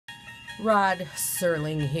Rod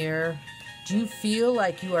Serling here. Do you feel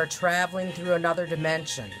like you are traveling through another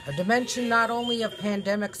dimension? A dimension not only of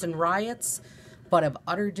pandemics and riots, but of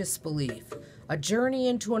utter disbelief. A journey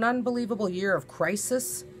into an unbelievable year of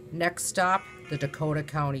crisis? Next stop, the Dakota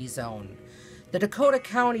County Zone. The Dakota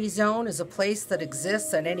County Zone is a place that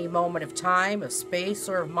exists at any moment of time, of space,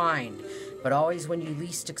 or of mind, but always when you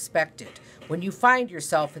least expect it. When you find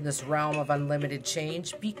yourself in this realm of unlimited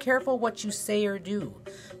change, be careful what you say or do.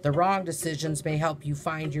 The wrong decisions may help you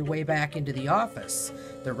find your way back into the office.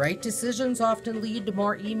 The right decisions often lead to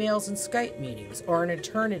more emails and Skype meetings, or an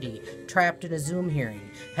eternity trapped in a Zoom hearing.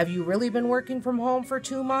 Have you really been working from home for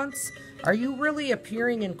 2 months? Are you really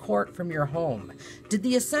appearing in court from your home? Did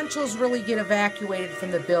the essentials really get evacuated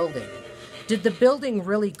from the building? Did the building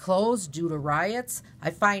really close due to riots? I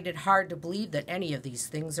find it hard to believe that any of these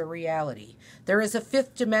things are reality. There is a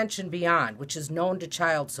fifth dimension beyond, which is known to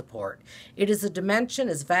child support. It is a dimension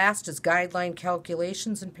as vast as guideline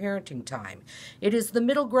calculations and parenting time. It is the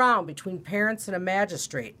middle ground between parents and a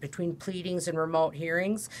magistrate, between pleadings and remote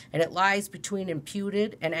hearings, and it lies between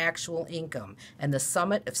imputed and actual income, and the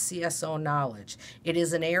summit of CSO knowledge. It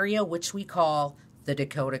is an area which we call the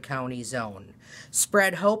Dakota County Zone.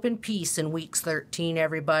 Spread hope and peace in week 13,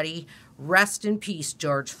 everybody. Rest in peace,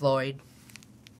 George Floyd.